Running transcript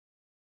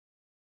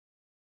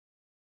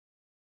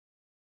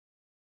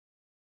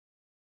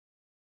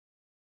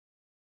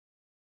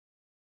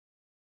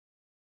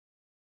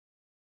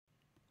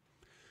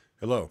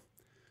Hello,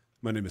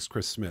 my name is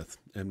Chris Smith,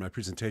 and my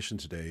presentation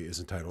today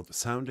is entitled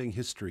Sounding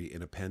History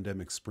in a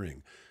Pandemic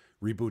Spring,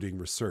 Rebooting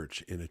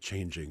Research in a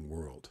Changing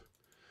World.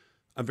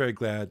 I'm very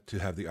glad to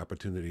have the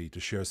opportunity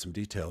to share some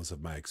details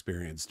of my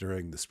experience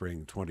during the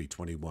Spring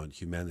 2021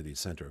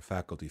 Humanities Center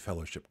Faculty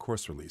Fellowship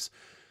course release,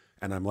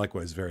 and I'm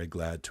likewise very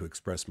glad to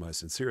express my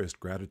sincerest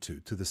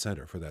gratitude to the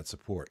Center for that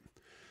support.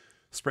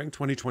 Spring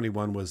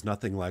 2021 was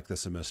nothing like the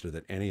semester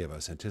that any of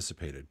us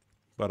anticipated,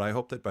 but I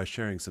hope that by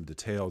sharing some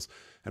details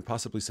and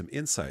possibly some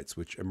insights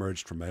which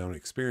emerged from my own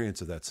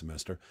experience of that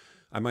semester,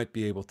 I might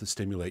be able to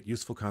stimulate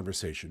useful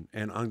conversation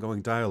and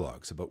ongoing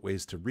dialogues about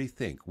ways to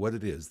rethink what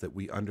it is that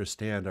we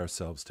understand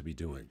ourselves to be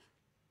doing.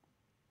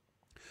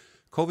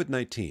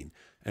 COVID-19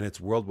 and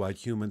its worldwide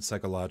human,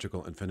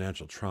 psychological, and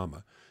financial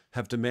trauma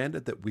have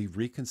demanded that we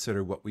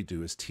reconsider what we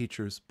do as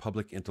teachers,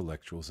 public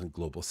intellectuals, and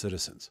global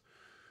citizens.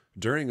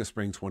 During a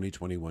Spring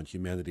 2021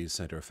 Humanities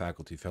Center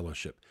Faculty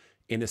Fellowship,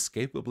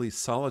 inescapably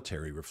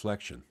solitary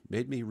reflection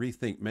made me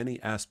rethink many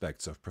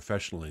aspects of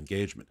professional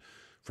engagement,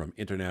 from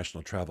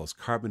international travel's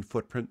carbon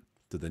footprint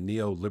to the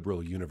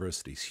neoliberal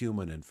university's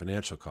human and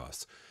financial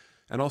costs,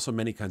 and also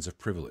many kinds of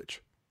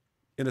privilege.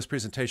 In this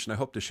presentation, I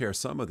hope to share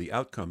some of the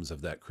outcomes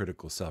of that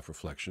critical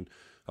self-reflection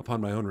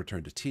upon my own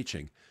return to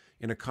teaching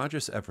in a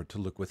conscious effort to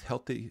look with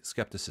healthy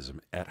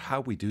skepticism at how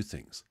we do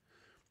things.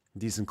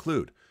 These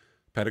include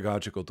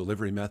pedagogical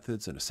delivery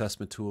methods and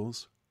assessment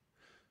tools,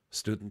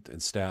 student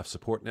and staff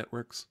support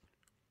networks,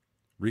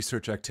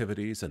 research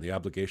activities and the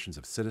obligations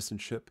of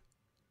citizenship,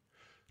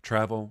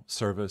 travel,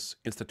 service,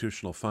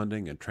 institutional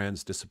funding, and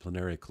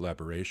transdisciplinary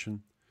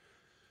collaboration,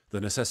 the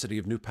necessity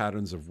of new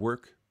patterns of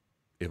work,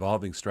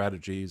 evolving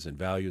strategies and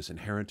values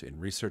inherent in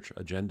research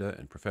agenda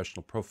and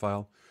professional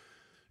profile,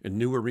 and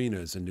new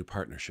arenas and new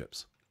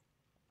partnerships.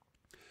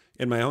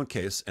 In my own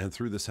case, and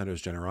through the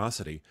Center's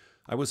generosity,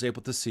 I was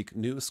able to seek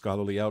new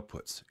scholarly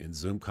outputs in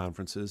Zoom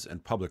conferences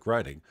and public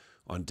writing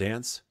on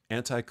dance,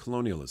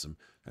 anti-colonialism,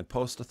 and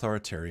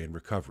post-authoritarian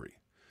recovery.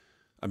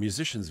 A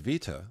musician's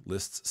vita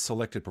lists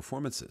selected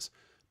performances,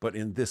 but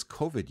in this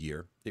COVID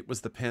year, it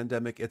was the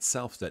pandemic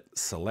itself that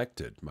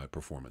selected my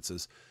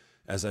performances,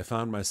 as I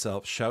found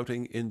myself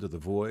shouting into the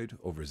void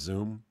over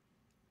Zoom,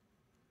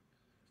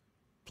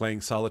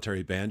 playing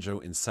solitary banjo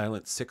in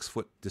silent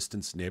 6-foot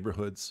distance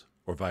neighborhoods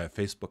or via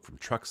Facebook from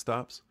truck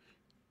stops.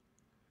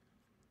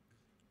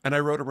 And I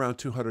wrote around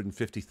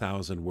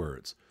 250,000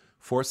 words,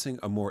 forcing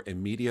a more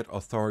immediate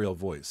authorial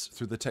voice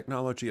through the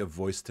technology of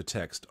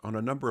voice-to-text on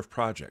a number of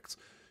projects,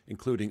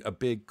 including a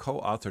big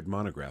co-authored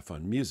monograph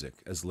on music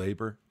as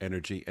labor,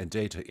 energy, and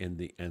data in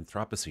the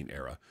Anthropocene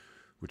era,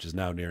 which is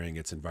now nearing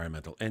its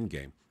environmental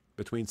endgame,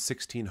 between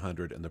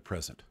 1600 and the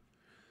present.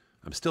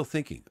 I'm still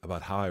thinking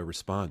about how I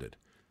responded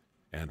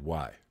and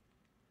why.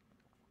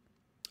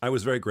 I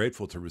was very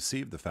grateful to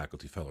receive the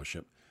faculty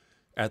fellowship.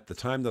 At the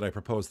time that I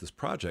proposed this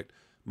project,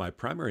 my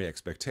primary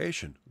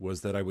expectation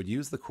was that I would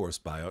use the course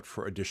buyout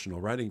for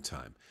additional writing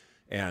time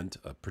and,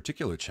 a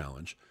particular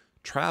challenge,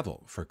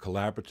 travel for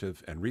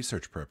collaborative and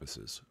research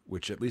purposes,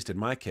 which, at least in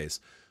my case,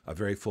 a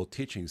very full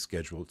teaching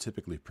schedule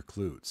typically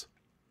precludes.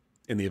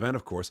 In the event,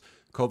 of course,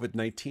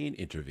 COVID-19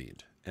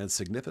 intervened and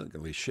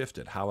significantly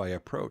shifted how I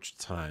approached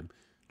time,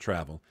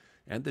 travel,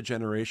 and the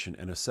generation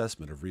and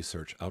assessment of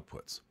research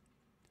outputs.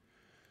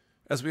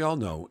 As we all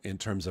know, in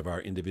terms of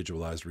our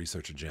individualized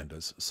research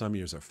agendas, some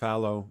years are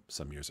fallow,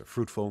 some years are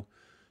fruitful.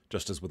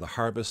 Just as with a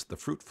harvest, the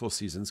fruitful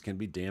seasons can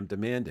be damn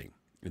demanding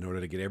in order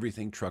to get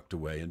everything trucked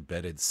away and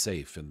bedded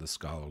safe in the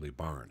scholarly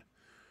barn.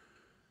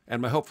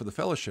 And my hope for the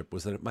fellowship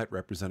was that it might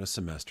represent a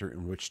semester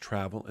in which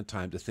travel and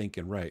time to think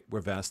and write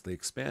were vastly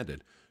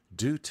expanded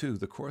due to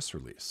the course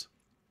release.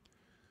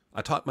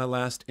 I taught my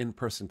last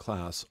in-person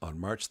class on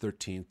March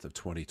 13th of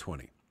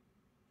 2020.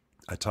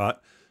 I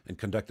taught and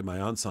conducted my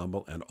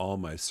ensemble and all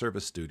my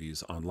service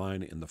duties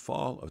online in the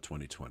fall of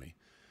 2020,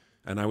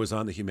 and I was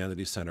on the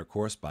Humanities Center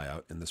course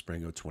buyout in the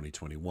spring of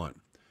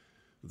 2021.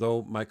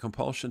 Though my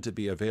compulsion to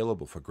be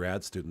available for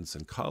grad students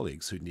and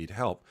colleagues who need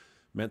help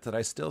meant that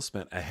I still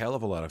spent a hell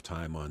of a lot of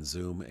time on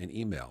Zoom and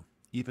email,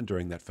 even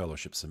during that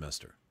fellowship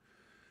semester.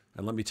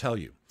 And let me tell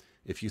you,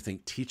 if you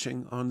think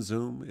teaching on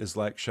Zoom is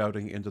like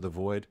shouting into the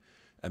void,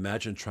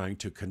 imagine trying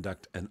to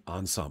conduct an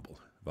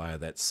ensemble via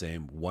that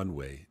same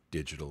one-way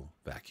digital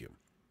vacuum.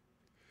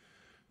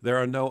 There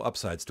are no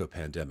upsides to a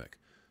pandemic,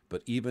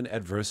 but even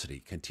adversity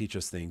can teach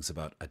us things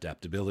about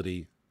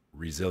adaptability,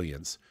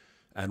 resilience,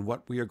 and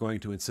what we are going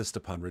to insist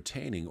upon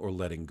retaining or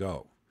letting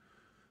go.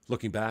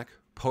 Looking back,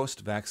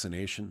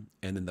 post-vaccination,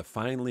 and in the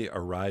finally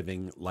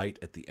arriving light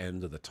at the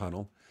end of the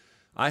tunnel,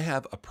 I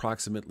have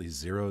approximately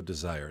zero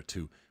desire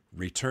to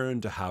return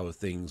to how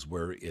things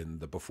were in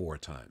the before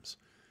times.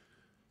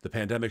 The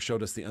pandemic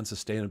showed us the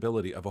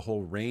unsustainability of a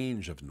whole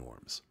range of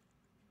norms.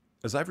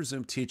 As I've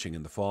resumed teaching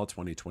in the fall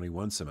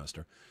 2021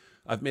 semester,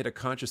 I've made a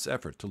conscious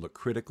effort to look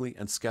critically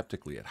and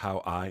skeptically at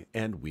how I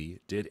and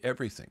we did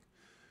everything,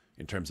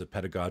 in terms of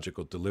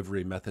pedagogical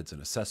delivery methods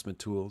and assessment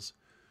tools,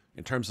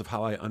 in terms of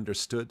how I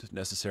understood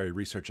necessary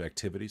research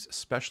activities,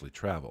 especially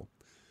travel,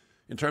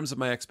 in terms of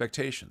my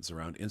expectations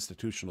around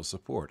institutional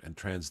support and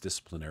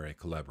transdisciplinary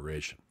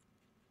collaboration.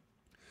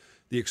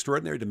 The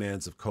extraordinary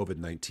demands of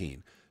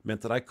COVID-19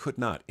 meant that I could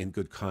not, in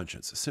good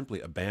conscience,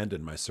 simply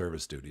abandon my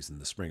service duties in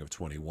the spring of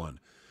 21,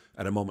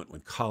 at a moment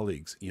when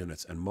colleagues,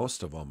 units, and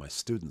most of all my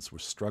students were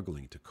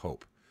struggling to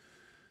cope.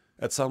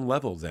 At some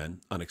level,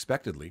 then,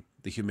 unexpectedly,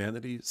 the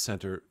Humanities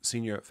Center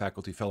Senior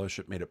Faculty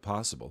Fellowship made it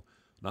possible,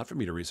 not for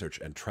me to research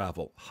and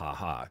travel,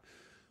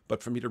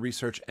 but for me to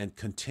research and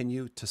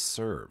continue to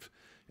serve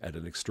at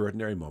an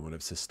extraordinary moment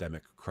of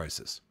systemic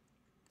crisis.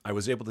 I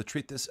was able to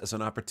treat this as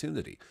an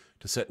opportunity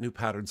to set new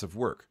patterns of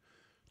work,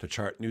 to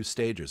chart new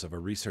stages of a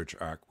research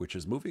arc which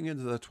is moving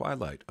into the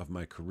twilight of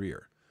my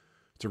career,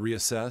 to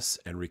reassess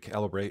and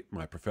recalibrate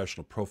my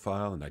professional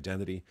profile and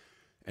identity,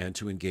 and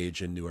to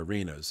engage in new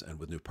arenas and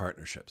with new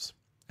partnerships.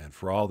 And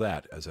for all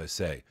that, as I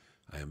say,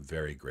 I am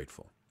very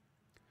grateful.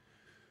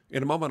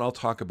 In a moment, I'll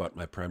talk about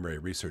my primary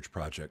research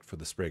project for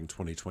the spring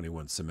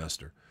 2021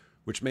 semester,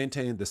 which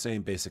maintained the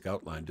same basic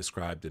outline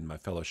described in my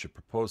fellowship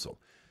proposal,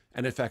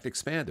 and in fact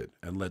expanded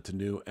and led to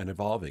new and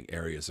evolving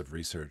areas of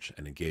research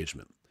and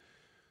engagement.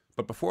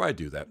 But before I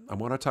do that, I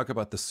want to talk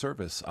about the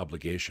service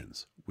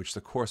obligations which the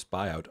course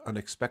buyout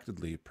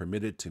unexpectedly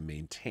permitted to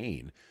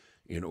maintain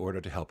in order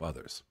to help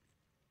others.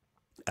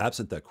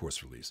 Absent that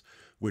course release,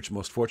 which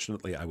most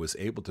fortunately I was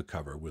able to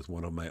cover with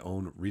one of my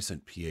own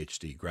recent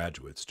PhD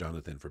graduates,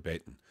 Jonathan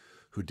Verbaeten,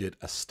 who did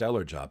a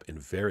stellar job in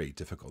very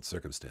difficult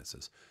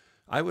circumstances,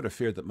 I would have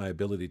feared that my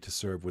ability to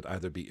serve would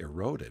either be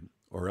eroded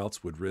or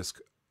else would risk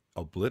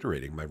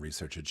obliterating my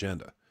research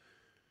agenda.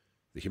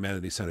 The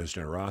Humanities Center's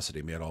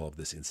generosity made all of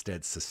this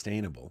instead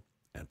sustainable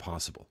and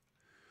possible.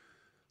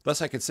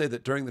 Thus, I could say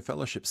that during the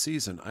fellowship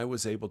season, I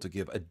was able to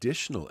give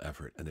additional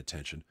effort and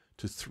attention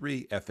to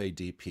 3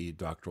 FADP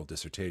doctoral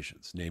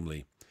dissertations,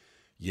 namely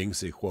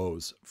Yingzi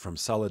Huo's From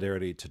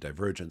Solidarity to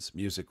Divergence,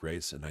 Music,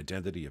 Race, and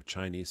Identity of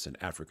Chinese and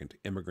African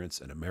Immigrants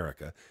in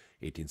America,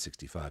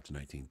 1865 to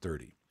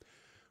 1930.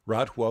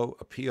 Rod Huo,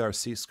 a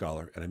PRC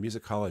scholar and a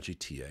musicology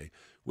TA,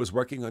 was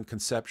working on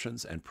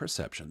conceptions and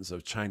perceptions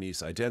of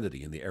Chinese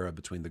identity in the era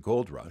between the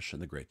Gold Rush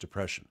and the Great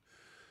Depression.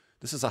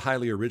 This is a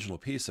highly original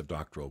piece of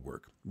doctoral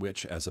work,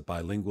 which, as a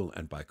bilingual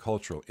and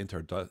bicultural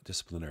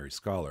interdisciplinary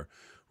scholar,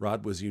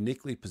 Rod was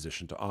uniquely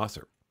positioned to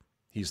author.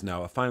 He's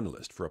now a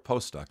finalist for a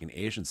postdoc in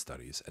Asian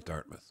Studies at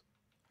Dartmouth.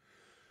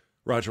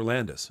 Roger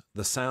Landis,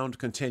 The Sound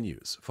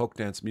Continues, Folk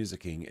Dance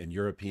Musicking in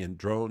European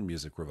Drone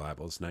Music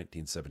Revivals,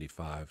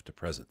 1975 to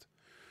present.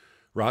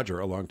 Roger,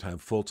 a longtime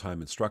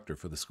full-time instructor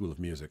for the School of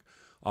Music,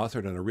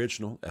 authored an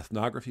original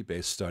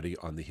ethnography-based study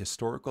on the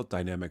historical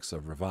dynamics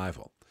of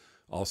revival,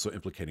 also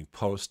implicating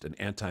post- and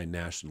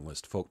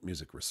anti-nationalist folk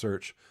music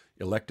research,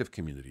 elective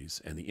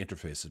communities, and the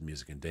interface of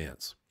music and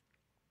dance.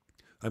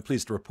 I'm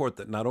pleased to report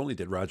that not only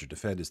did Roger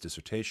defend his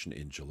dissertation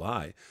in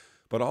July,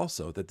 but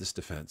also that this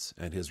defense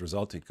and his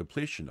resulting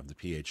completion of the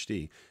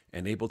PhD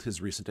enabled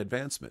his recent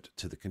advancement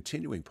to the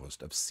continuing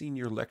post of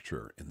senior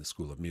lecturer in the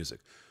School of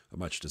Music, a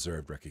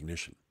much-deserved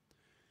recognition.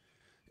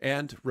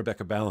 And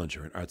Rebecca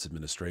Ballinger in Arts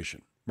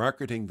Administration,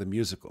 marketing the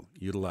musical,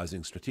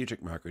 utilizing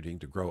strategic marketing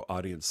to grow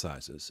audience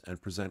sizes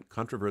and present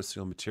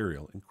controversial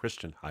material in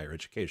Christian higher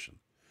education.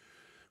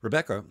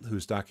 Rebecca,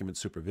 whose document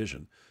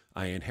supervision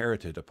I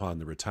inherited upon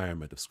the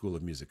retirement of School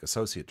of Music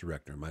Associate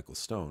Director Michael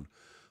Stone,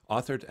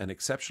 authored an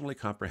exceptionally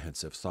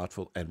comprehensive,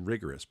 thoughtful, and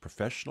rigorous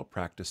professional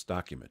practice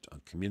document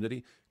on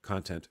community,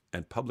 content,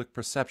 and public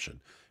perception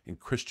in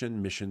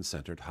Christian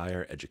mission-centered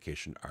higher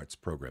education arts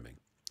programming.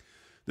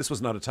 This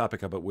was not a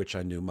topic about which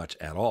I knew much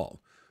at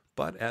all,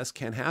 but as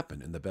can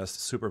happen in the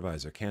best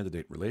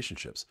supervisor-candidate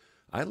relationships,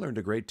 I learned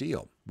a great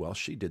deal while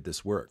she did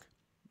this work.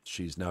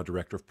 She's now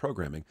director of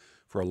programming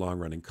for a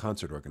long-running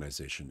concert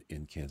organization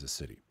in Kansas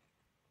City.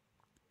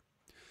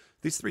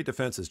 These 3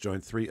 defenses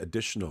joined 3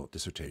 additional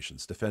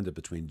dissertations defended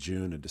between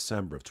June and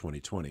December of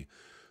 2020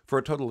 for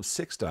a total of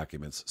 6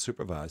 documents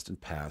supervised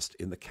and passed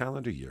in the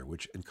calendar year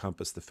which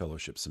encompassed the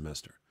fellowship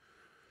semester.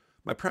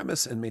 My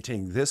premise in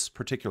maintaining this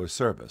particular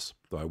service,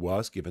 though I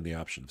was given the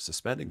option of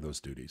suspending those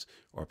duties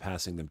or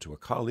passing them to a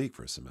colleague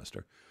for a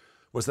semester,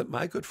 was that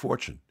my good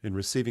fortune in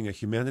receiving a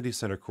Humanities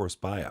Center course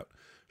buyout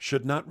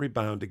should not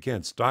rebound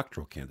against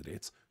doctoral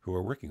candidates who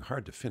are working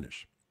hard to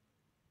finish.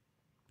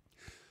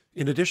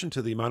 In addition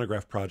to the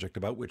monograph project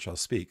about which I'll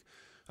speak,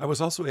 I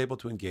was also able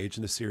to engage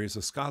in a series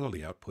of scholarly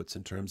outputs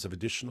in terms of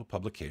additional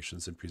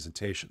publications and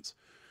presentations.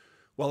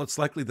 While it's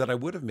likely that I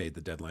would have made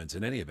the deadlines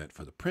in any event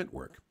for the print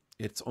work,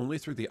 it's only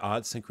through the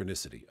odd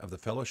synchronicity of the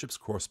fellowship's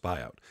course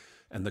buyout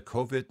and the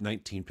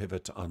COVID-19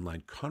 pivot to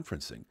online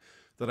conferencing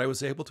that I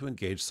was able to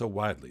engage so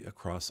widely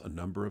across a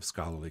number of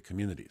scholarly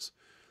communities.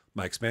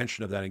 My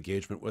expansion of that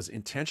engagement was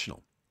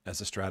intentional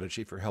as a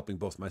strategy for helping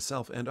both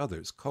myself and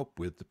others cope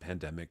with the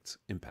pandemic's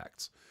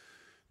impacts.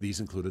 These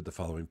included the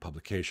following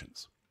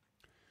publications.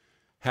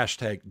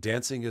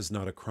 #Dancing is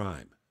not a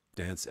crime.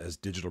 Dance as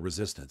digital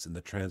resistance in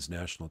the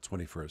transnational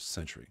 21st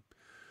century.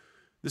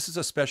 This is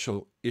a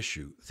special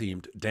issue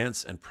themed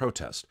Dance and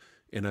Protest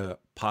in a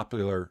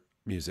popular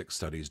music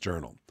studies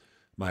journal.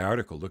 My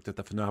article looked at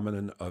the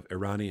phenomenon of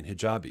Iranian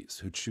hijabis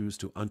who choose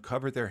to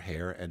uncover their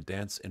hair and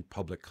dance in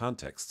public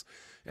contexts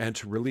and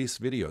to release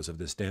videos of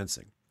this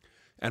dancing,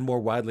 and more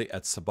widely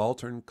at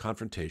subaltern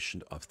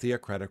confrontation of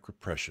theocratic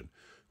repression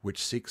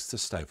which seeks to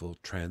stifle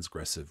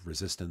transgressive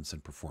resistance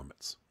and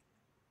performance.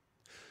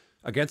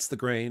 Against the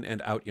Grain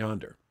and Out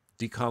Yonder,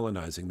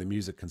 decolonizing the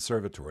music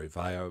conservatory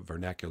via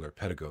vernacular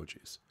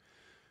pedagogies.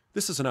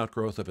 This is an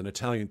outgrowth of an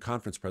Italian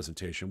conference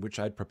presentation which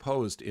I'd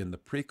proposed in the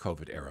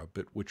pre-COVID era,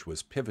 but which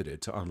was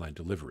pivoted to online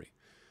delivery.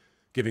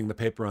 Giving the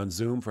paper on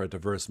Zoom for a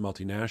diverse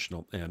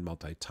multinational and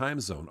multi-time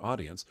zone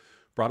audience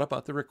brought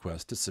about the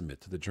request to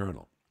submit to the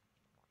journal.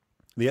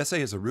 The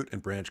essay is a root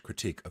and branch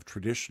critique of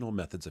traditional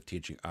methods of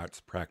teaching arts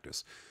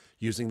practice,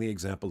 using the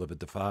example of a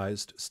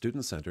devised,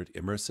 student-centered,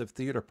 immersive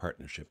theater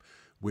partnership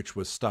which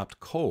was stopped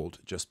cold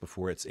just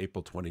before its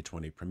April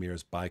 2020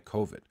 premieres by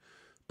COVID,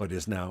 but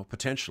is now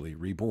potentially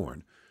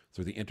reborn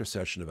through the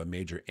intercession of a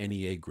major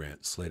NEA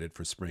grant slated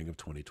for spring of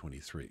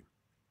 2023.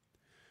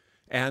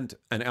 And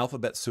an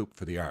alphabet soup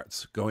for the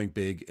arts, going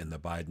big in the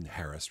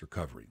Biden-Harris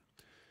recovery.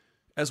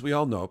 As we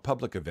all know,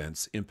 public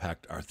events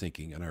impact our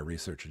thinking and our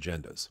research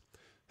agendas.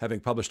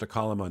 Having published a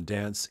column on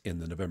dance in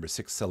the November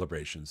 6th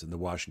celebrations in the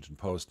Washington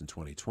Post in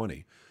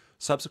 2020,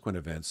 subsequent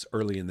events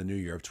early in the new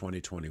year of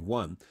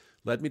 2021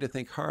 led me to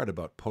think hard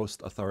about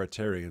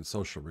post-authoritarian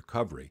social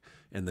recovery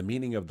and the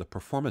meaning of the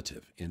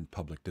performative in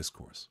public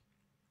discourse.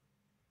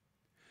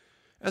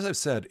 As I've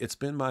said, it's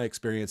been my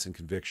experience and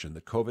conviction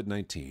that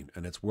COVID-19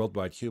 and its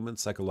worldwide human,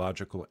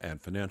 psychological,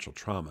 and financial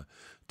trauma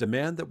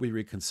demand that we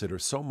reconsider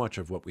so much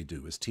of what we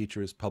do as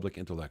teachers, public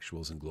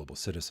intellectuals, and global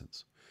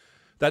citizens.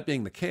 That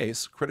being the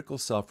case, critical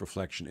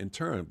self-reflection in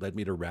turn led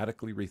me to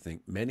radically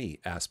rethink many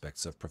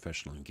aspects of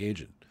professional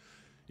engagement,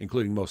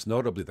 including most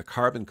notably the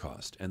carbon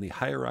cost and the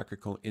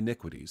hierarchical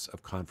iniquities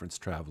of conference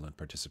travel and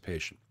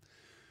participation.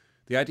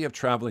 The idea of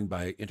traveling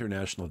by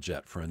international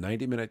jet for a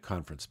 90-minute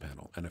conference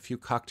panel and a few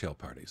cocktail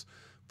parties,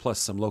 plus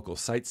some local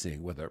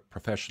sightseeing, whether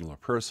professional or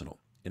personal,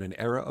 in an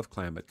era of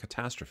climate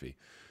catastrophe,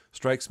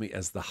 strikes me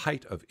as the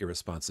height of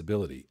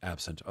irresponsibility,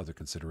 absent other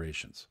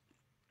considerations.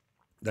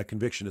 That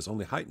conviction is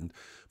only heightened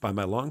by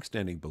my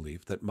long-standing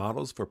belief that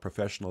models for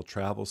professional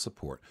travel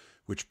support,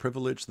 which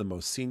privilege the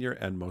most senior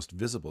and most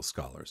visible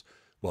scholars,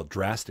 while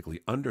drastically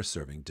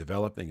underserving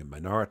developing and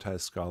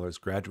minoritized scholars,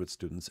 graduate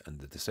students, and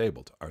the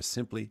disabled, are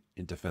simply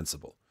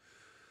indefensible.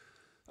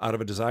 Out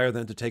of a desire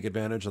then to take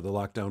advantage of the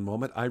lockdown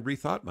moment, I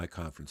rethought my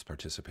conference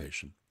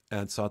participation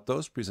and sought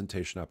those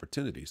presentation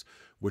opportunities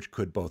which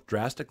could both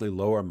drastically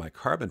lower my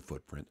carbon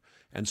footprint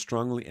and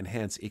strongly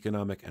enhance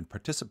economic and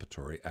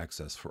participatory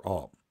access for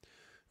all.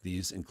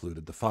 These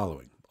included the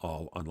following,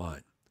 all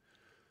online.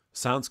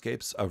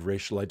 Soundscapes of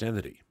Racial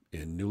Identity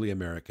in Newly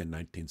American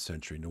 19th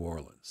Century New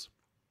Orleans.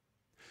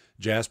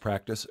 Jazz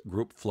practice,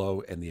 group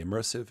flow, and the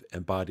immersive,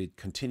 embodied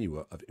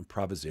continua of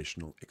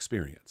improvisational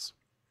experience.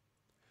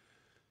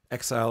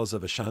 Exiles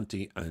of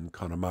Ashanti and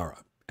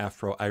Connemara,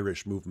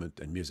 Afro-Irish movement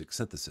and music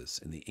synthesis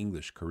in the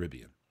English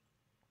Caribbean.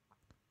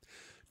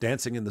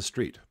 Dancing in the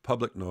street,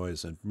 public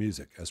noise and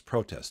music as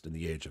protest in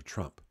the age of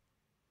Trump.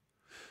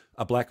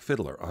 A Black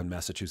Fiddler on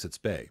Massachusetts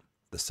Bay,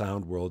 the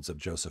sound worlds of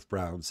Joseph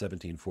Brown,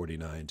 1749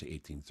 to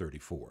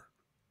 1834.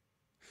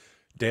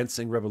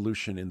 Dancing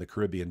Revolution in the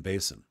Caribbean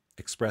Basin,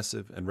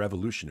 expressive and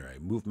revolutionary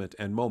movement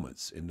and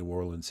moments in New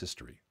Orleans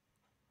history.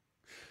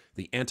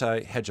 The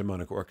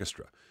Anti-Hegemonic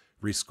Orchestra,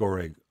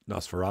 rescoring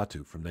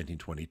Nosferatu from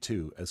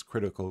 1922 as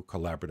critical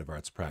collaborative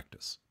arts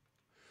practice.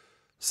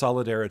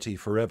 Solidarity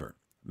Forever,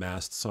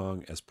 massed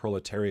song as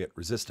proletariat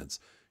resistance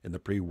in the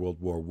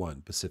pre-World War I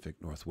Pacific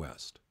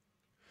Northwest.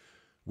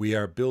 We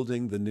are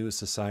building the new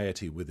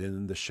society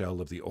within the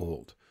shell of the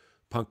old,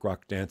 punk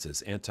rock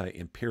dances,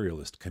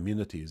 anti-imperialist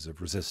communities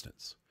of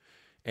resistance.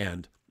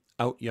 And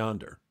Out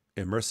Yonder,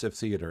 immersive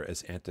theater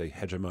as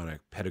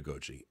anti-hegemonic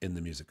pedagogy in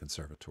the Music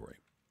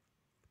Conservatory.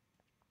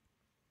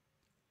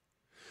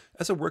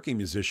 As a working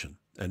musician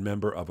and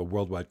member of a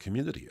worldwide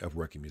community of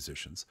working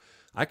musicians,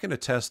 I can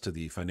attest to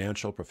the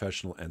financial,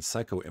 professional, and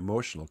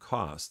psycho-emotional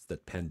costs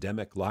that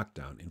pandemic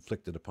lockdown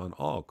inflicted upon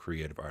all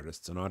creative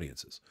artists and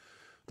audiences.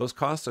 Those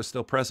costs are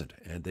still present,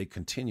 and they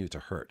continue to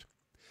hurt.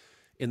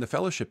 In the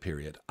fellowship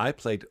period, I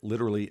played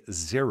literally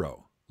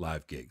 0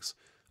 live gigs,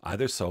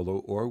 either solo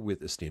or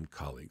with esteemed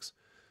colleagues,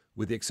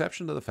 with the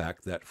exception of the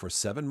fact that for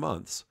 7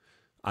 months,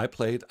 I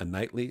played a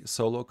nightly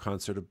solo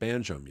concert of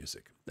banjo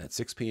music at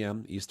 6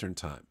 p.m. Eastern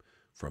Time,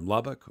 from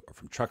Lubbock or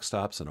from truck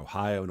stops in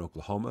Ohio and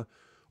Oklahoma,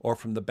 or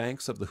from the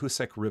banks of the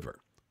Hoosick River,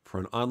 for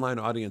an online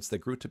audience that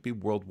grew to be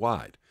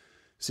worldwide,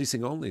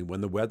 ceasing only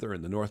when the weather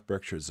in the North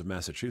Berkshires of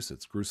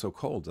Massachusetts grew so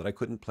cold that I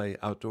couldn't play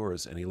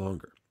outdoors any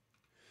longer.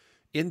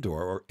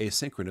 Indoor or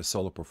asynchronous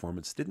solo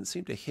performance didn't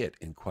seem to hit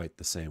in quite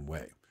the same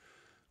way.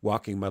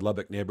 Walking my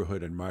Lubbock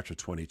neighborhood in March of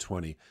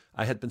 2020,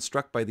 I had been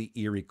struck by the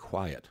eerie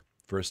quiet,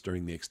 first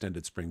during the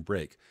extended spring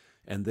break,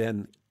 and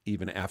then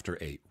even after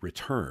a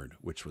return,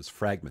 which was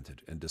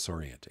fragmented and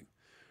disorienting.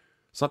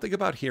 Something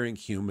about hearing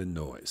human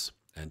noise,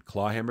 and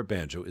clawhammer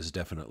banjo is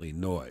definitely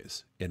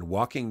noise, in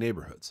walking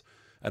neighborhoods,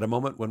 at a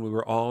moment when we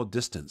were all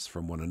distanced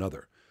from one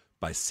another,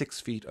 by 6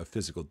 feet of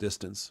physical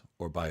distance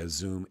or by a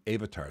Zoom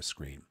avatar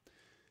screen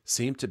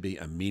seemed to be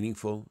a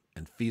meaningful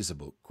and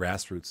feasible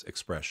grassroots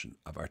expression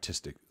of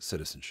artistic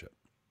citizenship.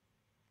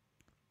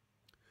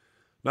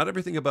 Not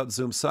everything about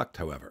Zoom sucked,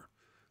 however.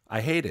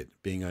 I hated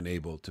being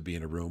unable to be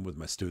in a room with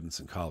my students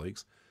and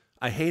colleagues.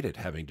 I hated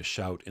having to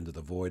shout into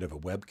the void of a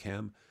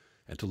webcam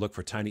and to look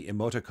for tiny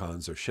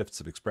emoticons or shifts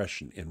of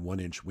expression in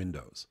 1-inch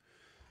windows.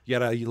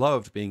 Yet I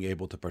loved being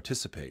able to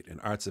participate in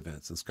arts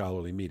events and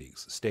scholarly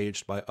meetings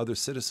staged by other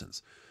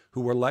citizens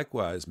who were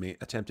likewise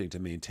attempting to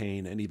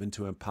maintain and even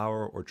to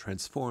empower or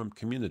transform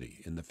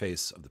community in the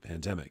face of the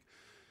pandemic,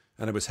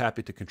 and I was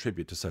happy to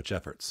contribute to such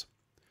efforts.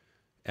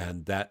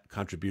 And that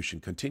contribution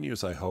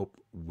continues, I hope,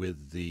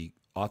 with the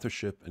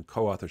authorship and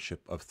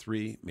co-authorship of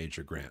 3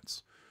 major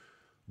grants.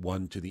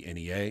 One to the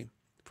NEA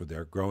for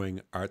their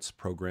growing arts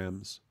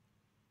programs,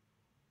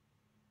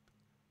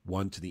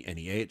 one to the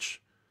NEH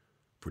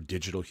for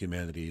digital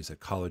humanities at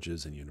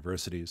colleges and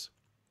universities,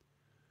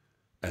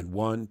 and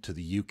one to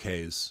the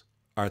UK's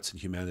Arts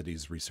and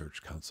Humanities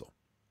Research Council.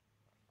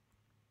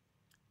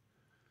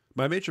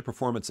 My major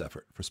performance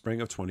effort for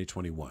spring of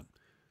 2021,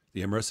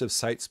 the immersive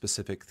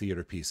site-specific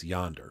theater piece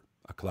Yonder,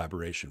 a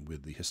collaboration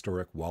with the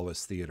historic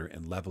Wallace Theater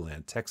in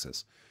Levelland,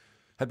 Texas,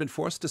 had been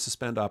forced to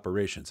suspend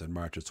operations in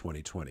March of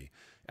 2020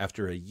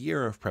 after a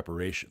year of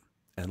preparation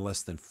and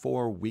less than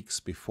 4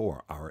 weeks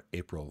before our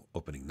April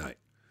opening night.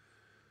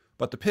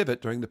 But the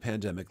pivot during the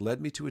pandemic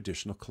led me to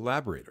additional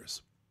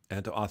collaborators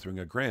and to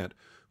authoring a grant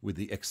with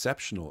the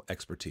exceptional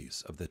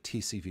expertise of the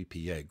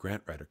TCVPA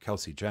grant writer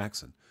Kelsey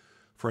Jackson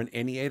for an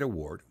NE8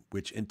 award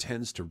which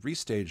intends to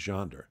restage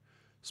Yonder,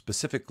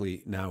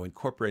 specifically now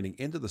incorporating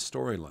into the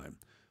storyline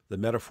the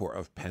metaphor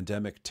of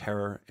pandemic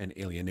terror and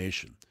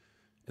alienation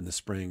in the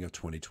spring of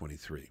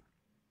 2023.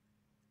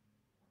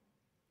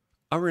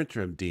 Our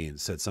interim dean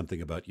said something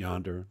about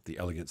Yonder, the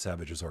Elegant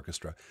Savages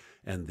Orchestra,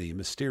 and the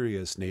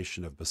mysterious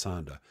nation of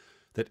Basanda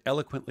that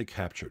eloquently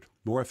captured,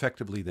 more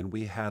effectively than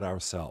we had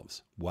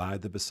ourselves, why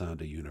the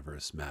Basanda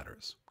universe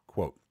matters.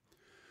 Quote,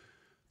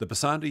 "The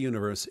Basanda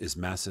universe is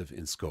massive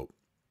in scope.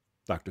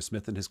 Dr.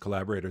 Smith and his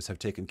collaborators have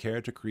taken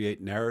care to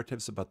create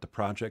narratives about the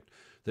project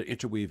that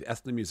interweave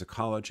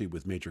ethnomusicology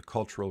with major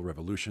cultural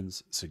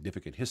revolutions,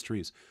 significant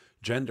histories,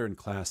 gender and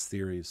class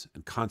theories,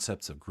 and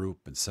concepts of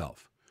group and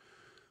self.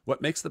 What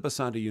makes the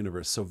Basanda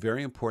universe so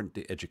very important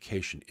to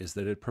education is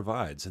that it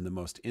provides, in the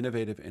most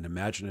innovative and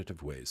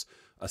imaginative ways,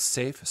 a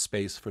safe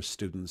space for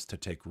students to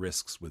take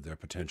risks with their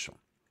potential.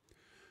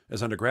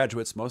 As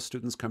undergraduates, most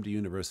students come to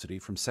university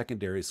from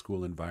secondary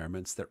school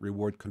environments that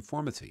reward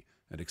conformity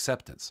and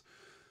acceptance.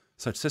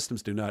 Such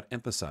systems do not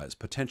emphasize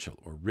potential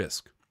or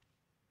risk.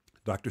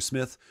 Dr.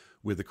 Smith,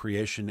 with the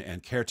creation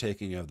and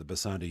caretaking of the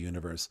Basanda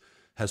universe,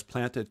 has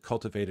planted,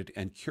 cultivated,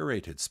 and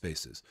curated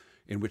spaces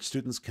in which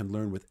students can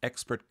learn with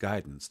expert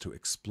guidance to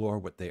explore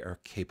what they are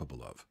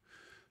capable of.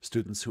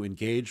 Students who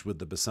engage with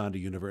the Basanda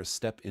universe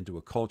step into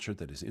a culture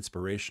that is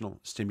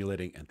inspirational,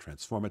 stimulating, and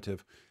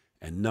transformative,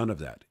 and none of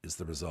that is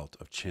the result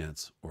of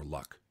chance or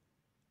luck."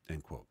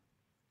 End quote.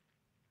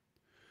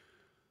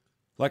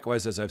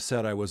 Likewise, as I've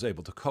said, I was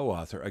able to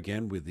co-author,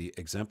 again with the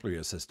exemplary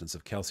assistance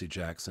of Kelsey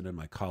Jackson and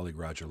my colleague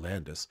Roger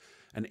Landis,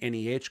 an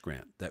NEH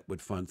grant that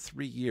would fund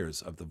 3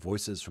 years of the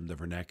Voices from the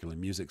Vernacular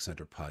Music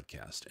Center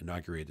podcast,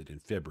 inaugurated in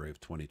February of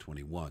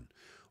 2021,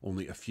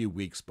 only a few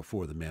weeks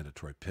before the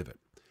mandatory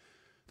pivot.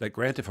 That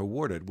grant, if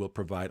awarded, will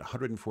provide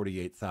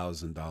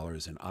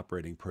 $148,000 in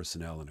operating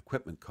personnel and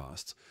equipment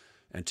costs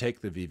and take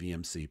the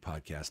VVMC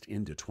podcast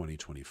into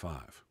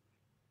 2025.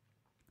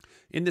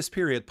 In this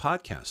period,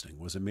 podcasting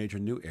was a major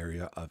new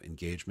area of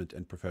engagement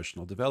and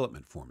professional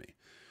development for me.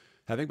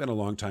 Having been a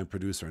longtime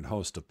producer and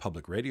host of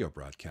public radio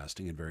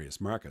broadcasting in various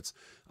markets,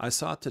 I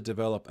sought to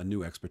develop a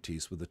new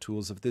expertise with the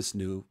tools of this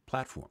new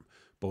platform,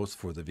 both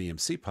for the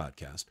VMC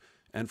podcast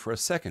and for a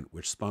second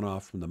which spun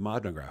off from the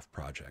Monograph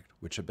project,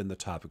 which had been the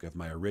topic of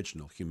my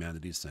original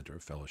Humanities Center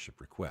Fellowship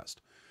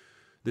request.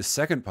 This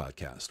second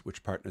podcast,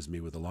 which partners me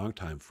with a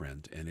longtime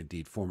friend and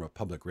indeed former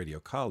public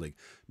radio colleague,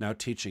 now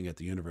teaching at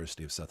the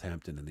University of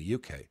Southampton in the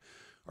UK,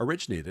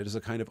 originated as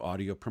a kind of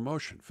audio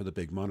promotion for the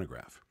big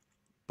Monograph.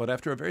 But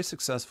after a very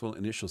successful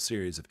initial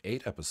series of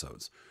 8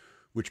 episodes,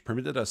 which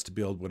permitted us to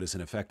build what is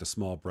in effect a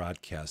small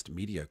broadcast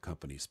media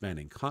company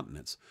spanning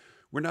continents,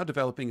 we're now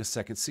developing a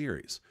second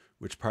series,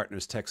 which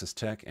partners Texas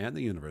Tech and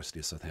the University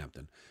of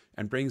Southampton,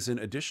 and brings in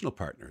additional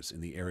partners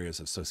in the areas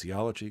of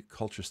sociology,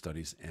 culture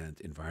studies, and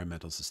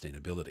environmental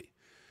sustainability.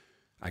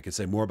 I can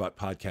say more about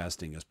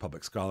podcasting as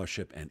public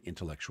scholarship and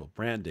intellectual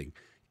branding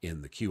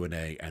in the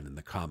Q&A and in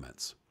the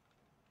comments.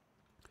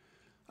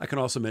 I can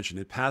also mention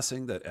in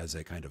passing that as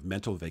a kind of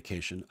mental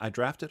vacation, I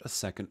drafted a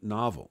second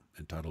novel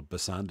entitled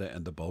Basanda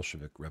and the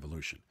Bolshevik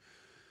Revolution.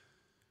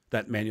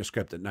 That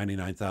manuscript at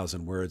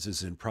 99,000 words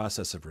is in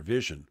process of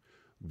revision,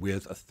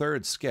 with a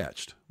third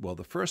sketched, while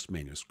the first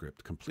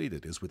manuscript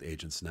completed is with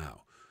agents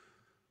now.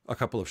 A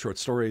couple of short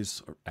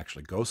stories, or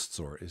actually ghost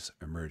stories,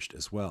 emerged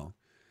as well.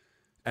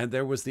 And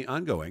there was the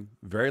ongoing,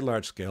 very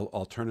large-scale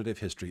alternative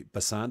history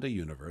Basanda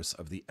universe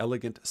of the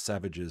Elegant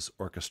Savages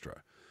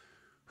Orchestra.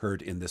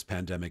 heard in this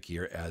pandemic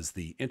year as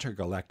the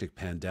Intergalactic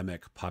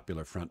Pandemic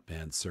Popular Front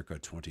Band circa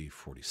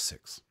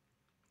 2046.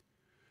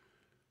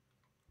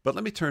 But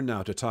let me turn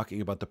now to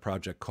talking about the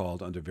project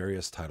called, under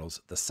various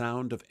titles, The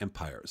Sound of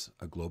Empires,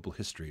 A Global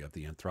History of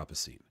the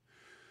Anthropocene.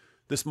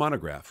 This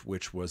monograph,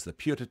 which was the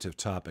putative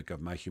topic of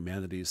my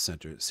Humanities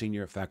Center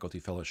Senior Faculty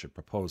Fellowship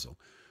proposal,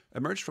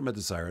 emerged from a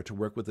desire to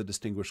work with a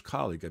distinguished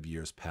colleague of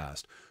years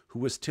past who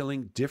was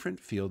tilling different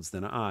fields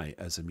than I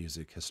as a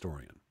music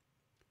historian.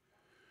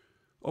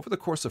 Over the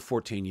course of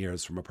 14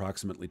 years, from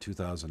approximately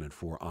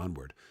 2004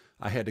 onward,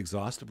 I had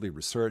exhaustively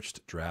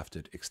researched,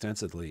 drafted,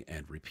 extensively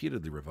and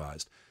repeatedly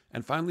revised,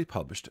 and finally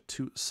published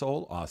 2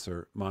 sole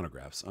author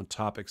monographs on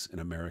topics in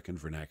American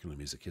vernacular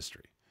music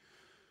history.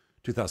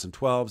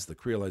 2012's The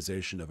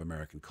Creolization of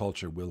American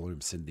Culture, William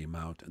Sidney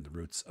Mount and the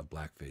Roots of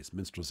Blackface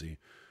Minstrelsy,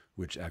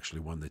 which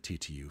actually won the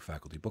TTU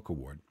Faculty Book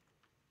Award,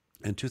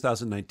 and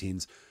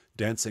 2019's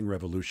Dancing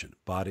Revolution,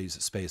 Bodies,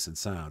 Space, and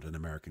Sound in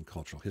American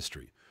Cultural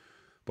History,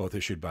 both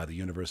issued by the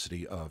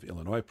University of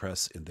Illinois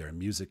Press in their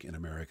Music in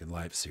American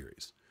Life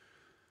series.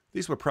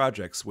 These were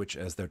projects which,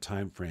 as their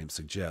time frame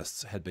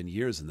suggests, had been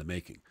years in the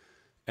making,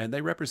 and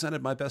they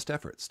represented my best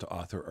efforts to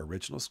author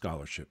original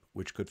scholarship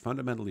which could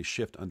fundamentally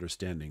shift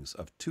understandings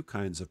of 2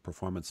 kinds of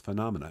performance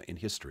phenomena in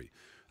history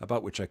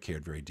about which I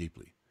cared very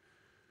deeply.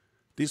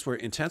 These were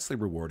intensely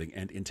rewarding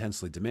and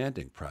intensely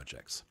demanding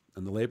projects,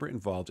 and the labor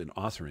involved in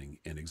authoring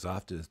in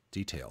exhaustive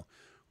detail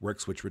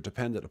works which were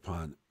dependent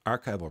upon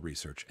archival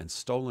research and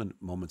stolen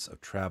moments of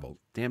travel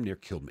damn near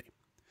killed me.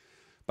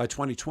 By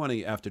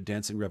 2020, after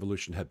Dancing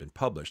Revolution had been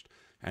published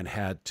and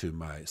had, to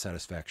my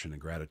satisfaction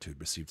and gratitude,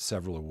 received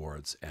several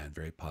awards and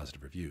very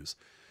positive reviews,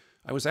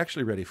 I was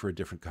actually ready for a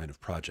different kind of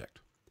project.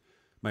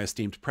 My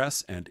esteemed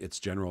press and its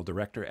general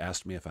director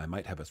asked me if I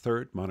might have a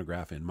 3rd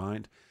monograph in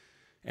mind,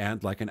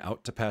 and like an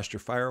out-to-pasture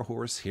fire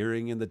horse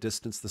hearing in the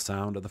distance the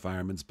sound of the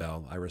fireman's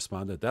bell, I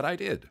responded that I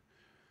did.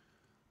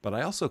 But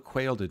I also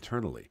quailed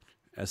internally,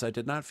 as I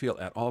did not feel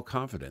at all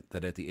confident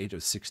that at the age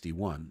of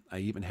 61, I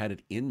even had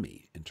it in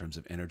me in terms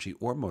of energy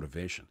or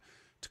motivation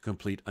to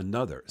complete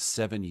another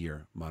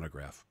 7-year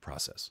monograph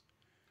process.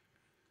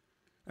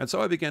 And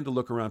so I began to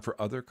look around for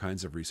other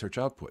kinds of research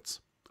outputs,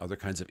 other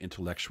kinds of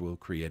intellectual,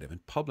 creative,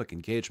 and public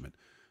engagement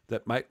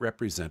that might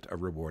represent a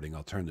rewarding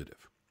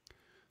alternative.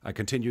 I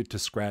continued to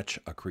scratch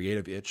a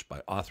creative itch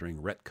by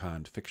authoring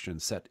retconned fiction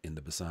set in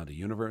the Basanda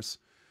universe.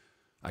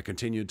 I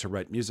continued to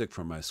write music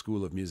from my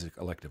School of Music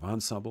elective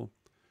ensemble.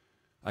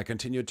 I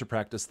continued to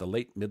practice the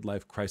late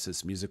midlife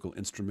crisis musical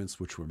instruments,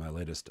 which were my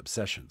latest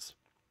obsessions.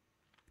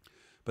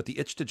 But the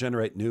itch to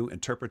generate new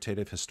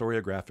interpretative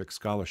historiographic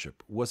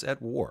scholarship was at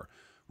war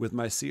with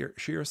my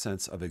sheer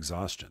sense of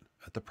exhaustion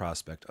at the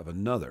prospect of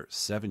another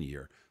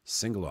 7-year,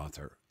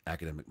 single-author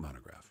academic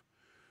monograph.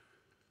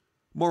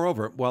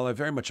 Moreover, while I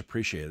very much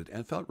appreciated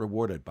and felt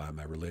rewarded by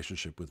my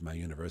relationship with my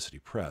university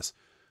press,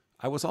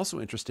 I was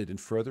also interested in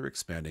further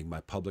expanding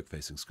my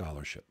public-facing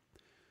scholarship.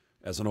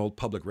 As an old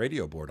public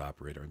radio board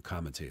operator and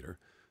commentator,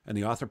 and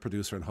the author,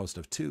 producer, and host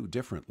of 2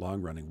 different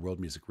long-running world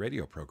music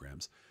radio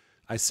programs,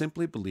 I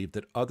simply believed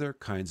that other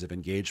kinds of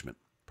engagement,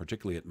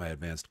 particularly at my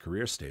advanced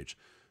career stage,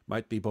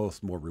 might be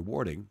both more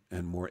rewarding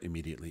and more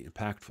immediately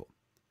impactful.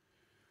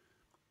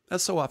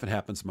 As so often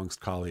happens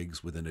amongst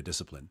colleagues within a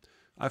discipline,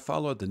 I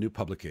followed the new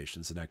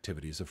publications and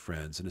activities of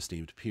friends and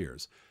esteemed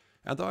peers,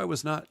 and though I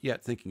was not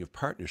yet thinking of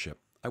partnership,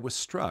 I was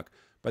struck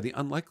by the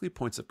unlikely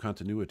points of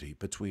continuity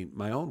between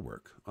my own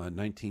work on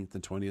 19th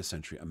and 20th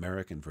century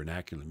American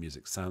vernacular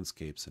music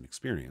soundscapes and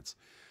experience,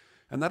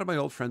 and that of my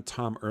old friend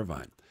Tom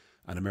Irvine,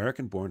 an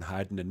American-born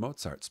Haydn and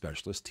Mozart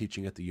specialist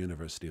teaching at the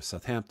University of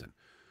Southampton,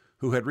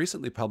 who had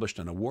recently published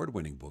an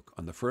award-winning book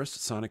on the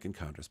first sonic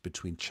encounters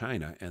between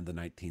China and the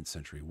 19th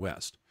century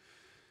West,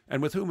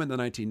 and with whom in the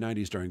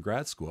 1990s during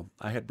grad school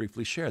I had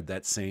briefly shared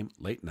that same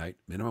late-night,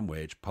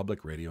 minimum-wage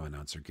public radio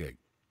announcer gig.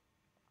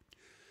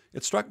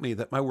 It struck me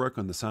that my work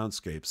on the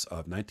soundscapes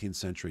of 19th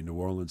century New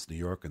Orleans, New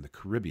York, and the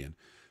Caribbean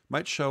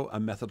might show a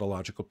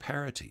methodological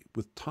parity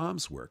with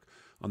Tom's work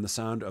on the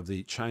sound of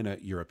the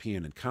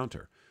China-European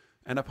encounter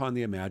and upon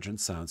the imagined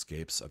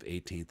soundscapes of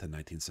 18th and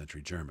 19th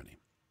century Germany.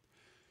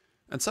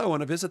 And so,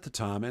 on a visit to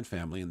Tom and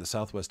family in the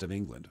southwest of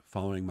England,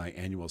 following my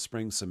annual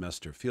spring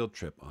semester field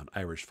trip on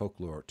Irish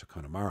folklore to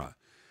Connemara,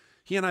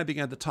 he and I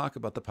began to talk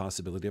about the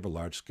possibility of a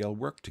large-scale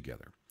work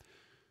together.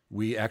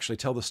 We actually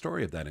tell the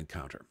story of that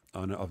encounter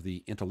and of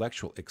the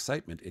intellectual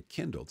excitement it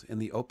kindled in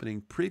the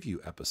opening preview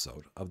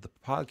episode of the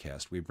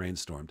podcast we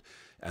brainstormed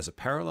as a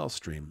parallel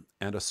stream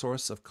and a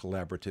source of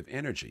collaborative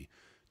energy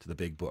to the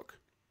big book.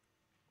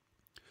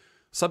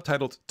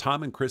 Subtitled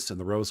Tom and Chris in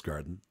the Rose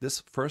Garden,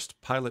 this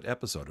first pilot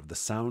episode of the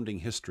Sounding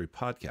History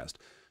podcast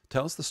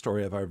tells the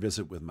story of our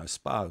visit with my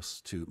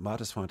spouse to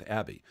Mottisfont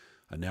Abbey,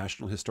 a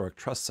National Historic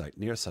Trust site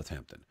near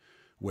Southampton,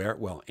 where,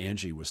 while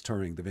Angie was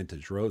touring the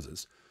vintage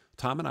roses,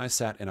 Tom and I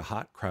sat in a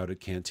hot, crowded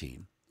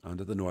canteen,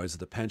 under the noise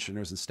of the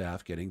pensioners and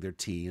staff getting their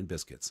tea and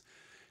biscuits,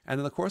 and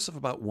in the course of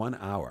about 1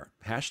 hour,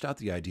 hashed out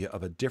the idea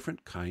of a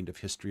different kind of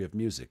history of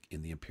music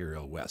in the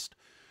Imperial West,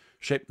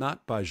 shaped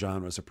not by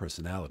genres or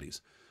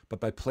personalities, but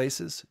by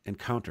places,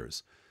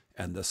 encounters,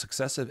 and the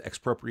successive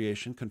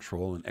expropriation,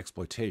 control, and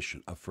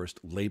exploitation of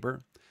first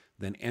labor,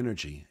 then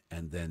energy,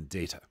 and then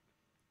data.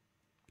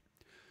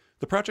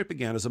 The project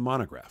began as a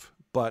monograph,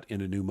 but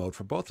in a new mode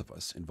for both of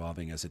us,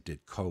 involving as it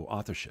did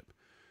co-authorship.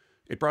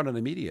 It brought an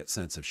immediate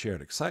sense of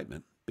shared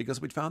excitement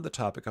because we'd found the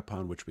topic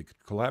upon which we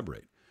could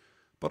collaborate,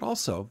 but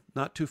also,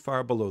 not too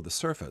far below the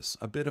surface,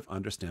 a bit of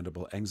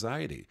understandable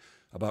anxiety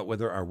about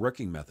whether our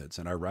working methods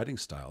and our writing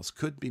styles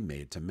could be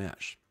made to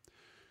mesh.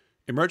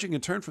 Emerging in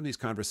turn from these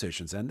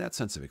conversations and that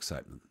sense of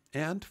excitement,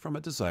 and from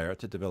a desire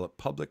to develop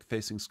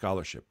public-facing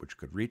scholarship which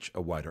could reach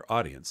a wider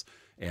audience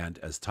and,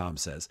 as Tom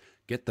says,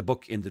 get the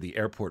book into the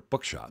airport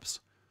bookshops,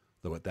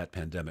 though at that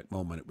pandemic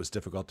moment it was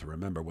difficult to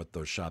remember what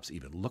those shops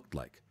even looked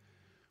like.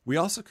 We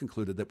also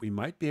concluded that we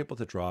might be able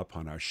to draw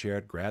upon our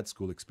shared grad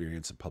school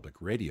experience in public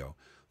radio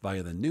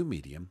via the new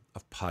medium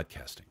of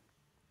podcasting.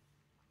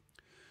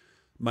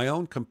 My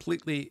own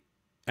completely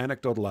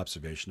anecdotal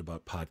observation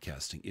about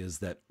podcasting is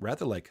that,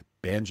 rather like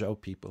banjo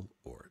people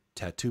or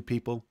tattoo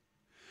people,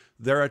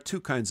 there are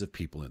two kinds of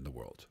people in the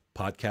world,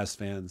 podcast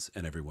fans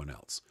and everyone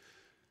else.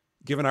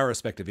 Given our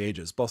respective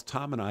ages, both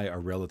Tom and I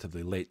are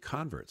relatively late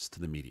converts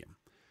to the medium.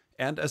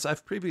 And as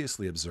I've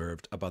previously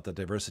observed about the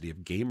diversity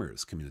of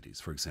gamers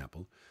communities, for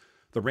example,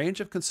 the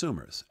range of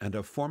consumers and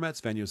of formats,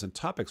 venues, and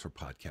topics for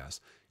podcasts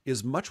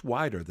is much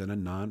wider than a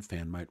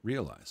non-fan might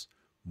realize.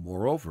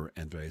 Moreover,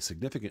 and very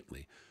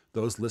significantly,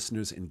 those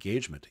listeners'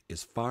 engagement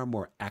is far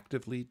more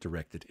actively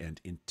directed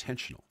and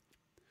intentional.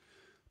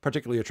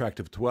 Particularly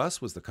attractive to us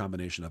was the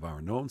combination of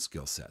our known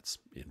skill sets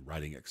in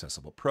writing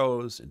accessible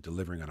prose, in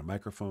delivering on a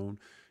microphone,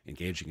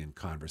 engaging in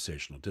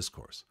conversational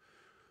discourse.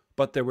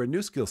 But there were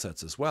new skill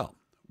sets as well.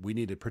 We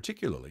needed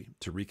particularly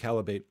to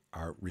recalibrate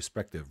our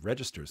respective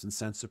registers and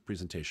sense of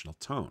presentational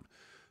tone,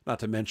 not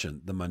to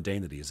mention the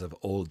mundanities of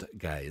old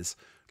guys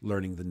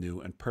learning the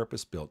new and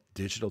purpose-built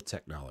digital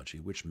technology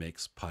which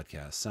makes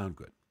podcasts sound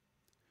good.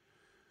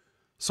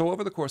 So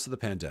over the course of the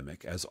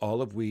pandemic, as all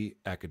of we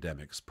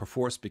academics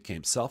perforce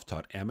became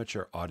self-taught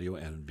amateur audio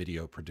and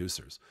video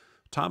producers,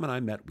 Tom and I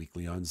met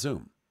weekly on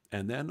Zoom,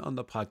 and then on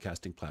the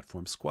podcasting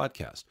platform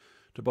Squadcast,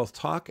 to both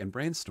talk and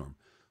brainstorm,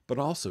 but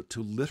also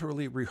to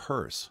literally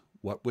rehearse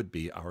what would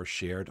be our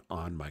shared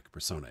on-mic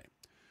personae.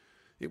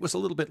 It was a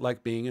little bit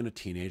like being in a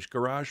teenage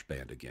garage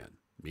band again,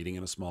 meeting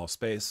in a small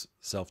space,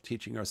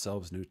 self-teaching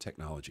ourselves new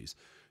technologies,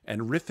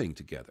 and riffing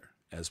together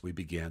as we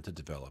began to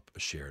develop a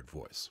shared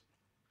voice.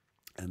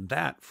 And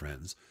that,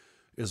 friends,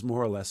 is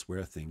more or less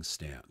where things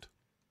stand.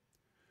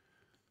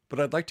 But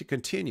I'd like to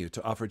continue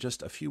to offer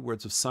just a few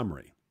words of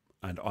summary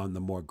and on the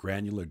more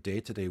granular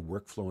day-to-day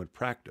workflow and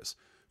practice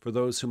for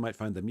those who might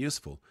find them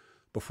useful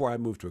before I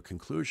move to a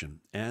conclusion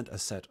and a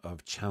set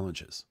of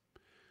challenges.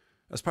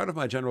 As part of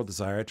my general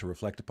desire to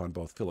reflect upon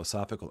both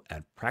philosophical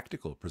and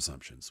practical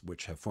presumptions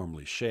which have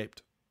formerly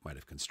shaped, might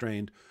have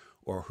constrained,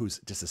 or whose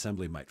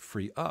disassembly might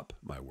free up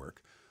my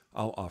work,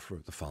 I'll offer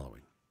the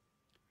following.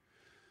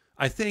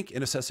 I think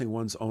in assessing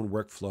one's own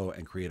workflow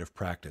and creative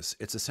practice,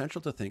 it's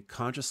essential to think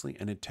consciously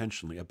and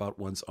intentionally about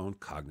one's own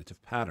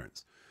cognitive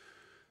patterns.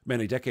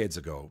 Many decades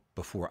ago,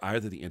 before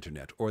either the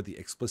internet or the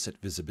explicit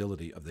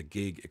visibility of the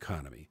gig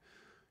economy,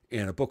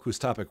 in a book whose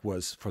topic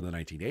was, for the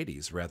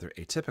 1980s, rather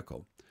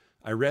atypical,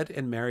 I read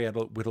in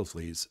Marietta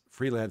Whittlesey's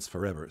Freelance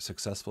Forever,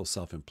 Successful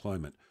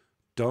Self-Employment,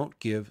 "Don't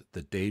give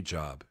the day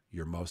job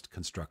your most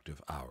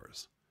constructive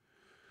hours."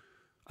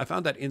 I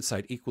found that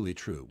insight equally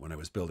true when I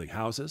was building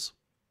houses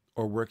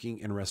or working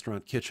in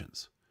restaurant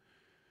kitchens.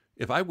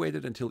 If I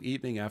waited until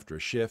evening after a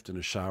shift and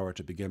a shower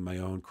to begin my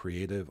own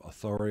creative,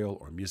 authorial,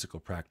 or musical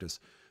practice,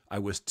 I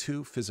was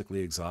too physically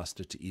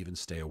exhausted to even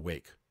stay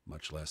awake,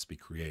 much less be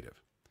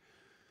creative.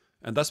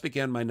 And thus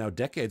began my now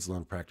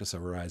decades-long practice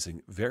of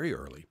arising very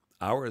early,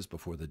 hours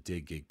before the day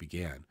gig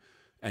began,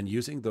 and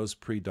using those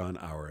pre-dawn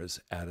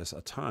hours as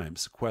a time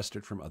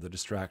sequestered from other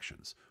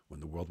distractions when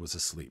the world was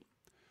asleep.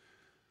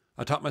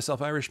 I taught myself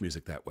Irish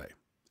music that way,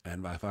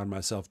 and I found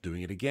myself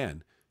doing it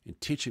again in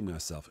teaching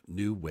myself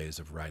new ways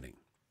of writing.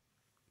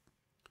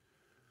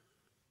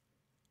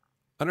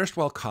 An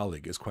erstwhile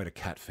colleague is quite a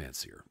cat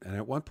fancier, and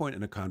at one point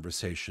in a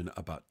conversation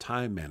about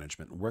time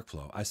management and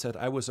workflow, I said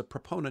I was a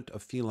proponent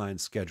of feline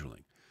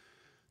scheduling.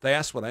 They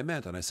asked what I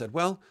meant, and I said,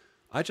 well,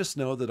 I just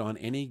know that on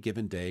any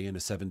given day in a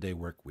 7-day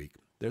work week,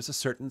 there's a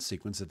certain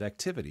sequence of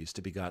activities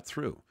to be got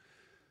through.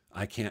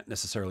 I can't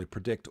necessarily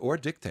predict or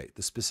dictate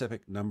the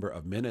specific number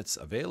of minutes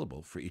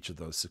available for each of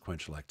those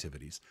sequential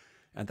activities,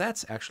 and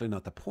that's actually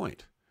not the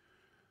point.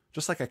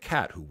 Just like a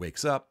cat who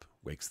wakes up,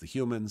 wakes the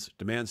humans,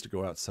 demands to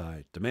go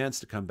outside, demands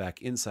to come back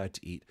inside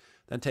to eat,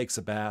 then takes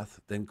a bath,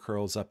 then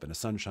curls up in a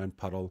sunshine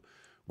puddle,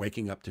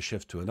 waking up to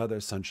shift to another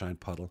sunshine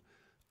puddle,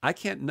 I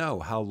can't know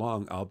how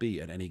long I'll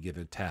be at any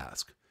given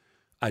task.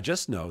 I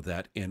just know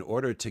that in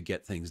order to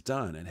get things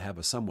done and have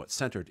a somewhat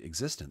centered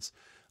existence,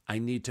 I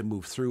need to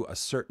move through a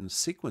certain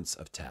sequence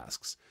of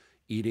tasks,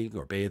 eating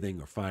or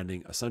bathing or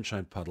finding a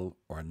sunshine puddle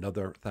or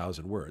another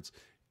 1,000 words,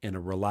 in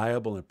a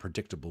reliable and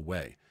predictable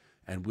way,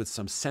 and with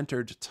some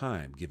centered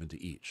time given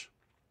to each.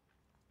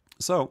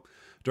 So,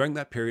 During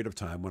that period of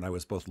time when I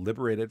was both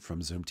liberated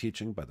from Zoom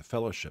teaching by the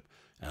fellowship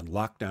and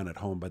locked down at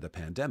home by the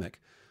pandemic,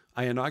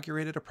 I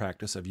inaugurated a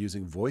practice of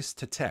using voice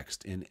to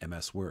text in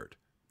MS Word,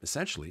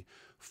 essentially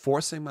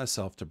forcing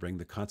myself to bring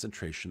the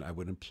concentration I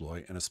would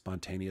employ in a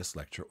spontaneous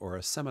lecture or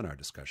a seminar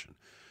discussion,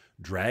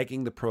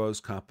 dragging the prose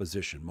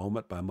composition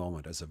moment by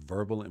moment as a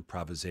verbal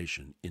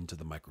improvisation into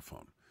the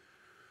microphone.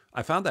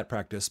 I found that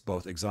practice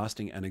both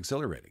exhausting and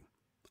exhilarating.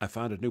 I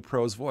found a new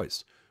prose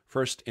voice,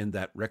 first in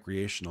that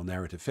recreational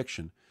narrative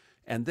fiction,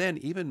 and then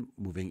even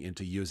moving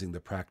into using the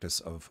practice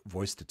of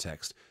voice to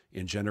text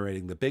in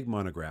generating the big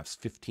monograph's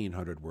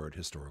 1,500-word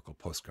historical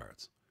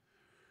postcards.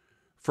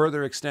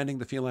 Further extending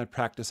the feline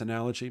practice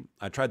analogy,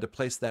 I tried to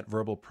place that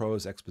verbal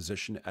prose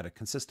exposition at a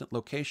consistent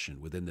location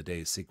within the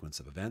day's sequence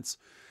of events,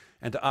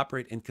 and to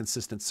operate in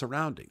consistent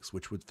surroundings,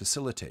 which would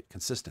facilitate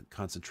consistent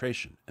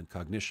concentration and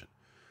cognition,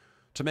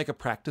 to make a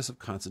practice of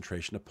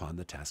concentration upon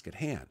the task at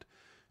hand,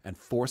 and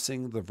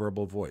forcing the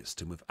verbal voice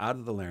to move out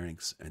of the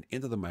larynx and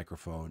into the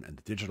microphone and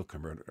the digital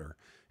converter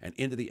and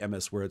into the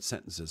MS Word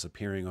sentences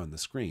appearing on the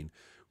screen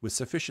with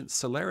sufficient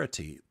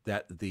celerity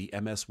that the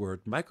MS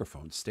Word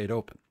microphone stayed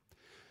open.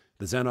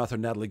 The Zen author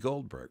Natalie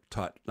Goldberg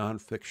taught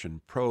nonfiction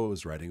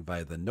prose writing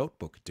via the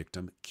notebook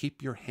dictum,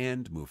 keep your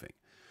hand moving.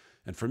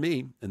 And for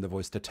me, in the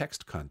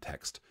voice-to-text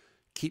context,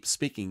 keep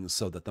speaking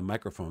so that the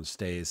microphone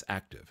stays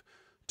active,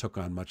 took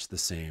on much the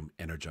same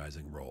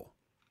energizing role.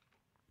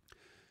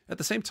 At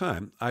the same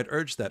time, I'd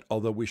urge that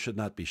although we should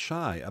not be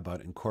shy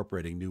about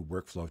incorporating new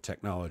workflow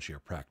technology or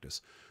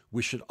practice,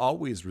 we should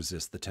always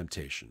resist the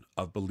temptation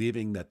of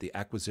believing that the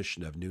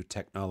acquisition of new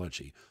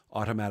technology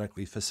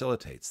automatically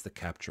facilitates the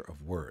capture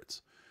of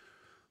words.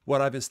 What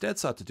I've instead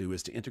sought to do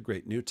is to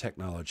integrate new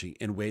technology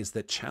in ways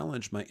that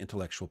challenge my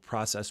intellectual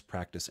process,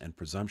 practice, and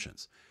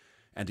presumptions,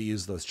 and to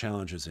use those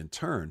challenges in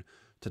turn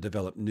to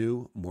develop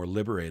new, more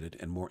liberated,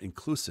 and more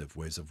inclusive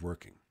ways of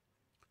working.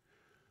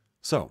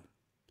 So,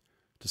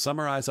 to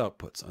summarize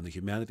outputs on the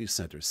Humanities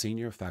Center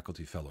Senior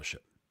Faculty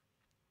Fellowship,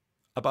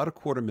 about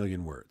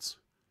 250,000 words,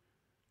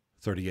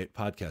 38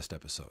 podcast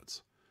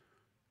episodes,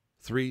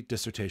 3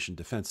 dissertation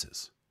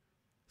defenses,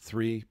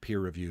 3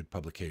 peer-reviewed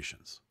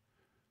publications,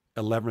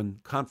 11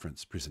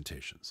 conference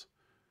presentations,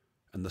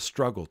 and the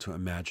struggle to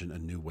imagine a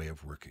new way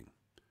of working,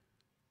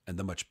 and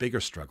the much bigger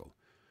struggle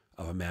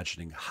of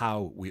imagining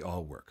how we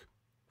all work,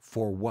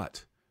 for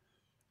what,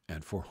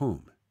 and for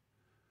whom,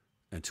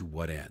 and to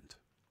what end.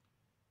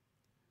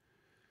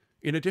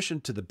 In addition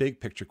to the big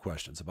picture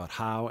questions about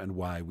how and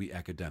why we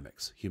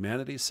academics,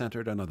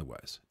 humanities-centered and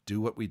otherwise,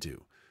 do what we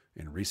do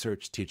in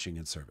research, teaching,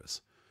 and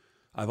service,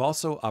 I've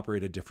also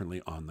operated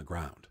differently on the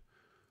ground,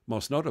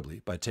 most notably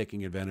by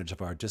taking advantage of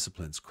our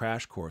discipline's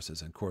crash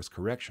courses and course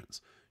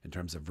corrections in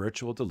terms of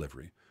virtual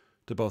delivery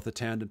to both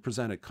attend and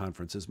present at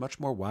conferences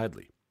much more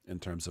widely in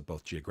terms of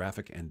both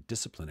geographic and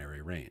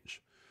disciplinary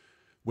range.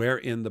 Where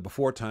in the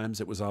before times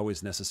it was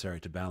always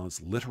necessary to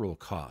balance literal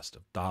cost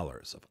of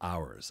dollars, of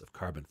hours, of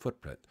carbon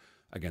footprint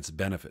against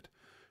benefit,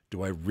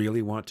 do I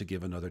really want to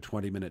give another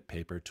 20-minute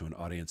paper to an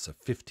audience of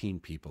 15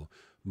 people,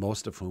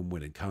 most of whom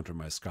would encounter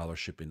my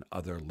scholarship in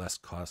other less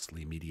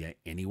costly media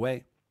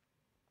anyway?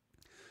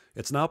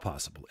 It's now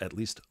possible, at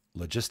least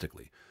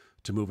logistically,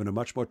 to move in a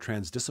much more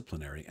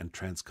transdisciplinary and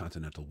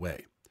transcontinental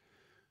way.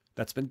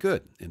 That's been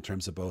good in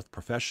terms of both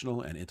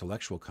professional and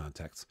intellectual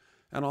contexts,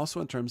 and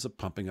also in terms of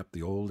pumping up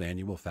the old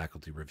annual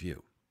faculty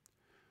review.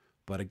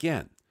 But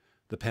again,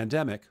 the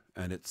pandemic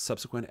and its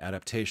subsequent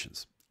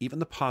adaptations, even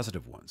the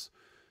positive ones,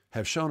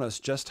 have shown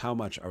us just how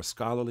much our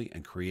scholarly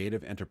and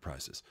creative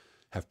enterprises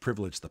have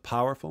privileged the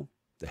powerful,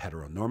 the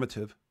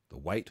heteronormative, the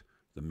white,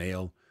 the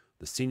male,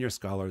 the senior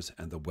scholars,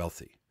 and the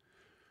wealthy.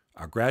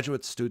 Our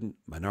graduate, student,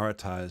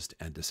 minoritized,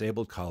 and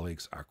disabled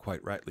colleagues are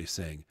quite rightly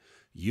saying,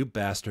 "You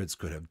bastards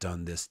could have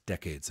done this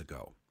decades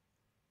ago."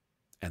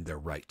 And they're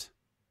right.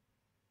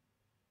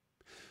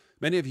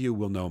 Many of you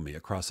will know me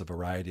across a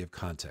variety of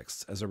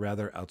contexts as a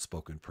rather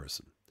outspoken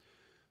person.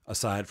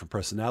 Aside from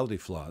personality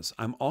flaws,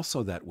 I'm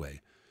also that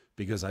way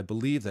because I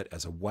believe that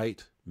as a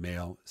white,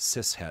 male,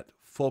 cishet,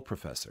 full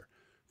professor,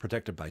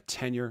 protected by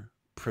tenure,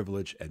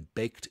 privilege, and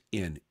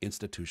baked-in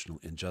institutional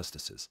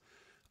injustices,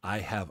 I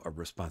have a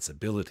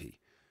responsibility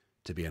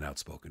to be an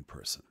outspoken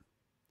person.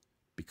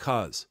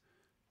 Because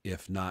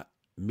if not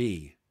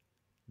me,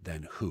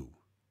 then who?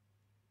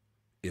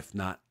 If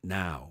not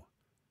now,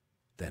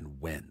 then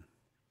when?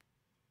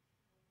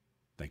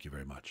 Thank you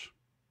very much.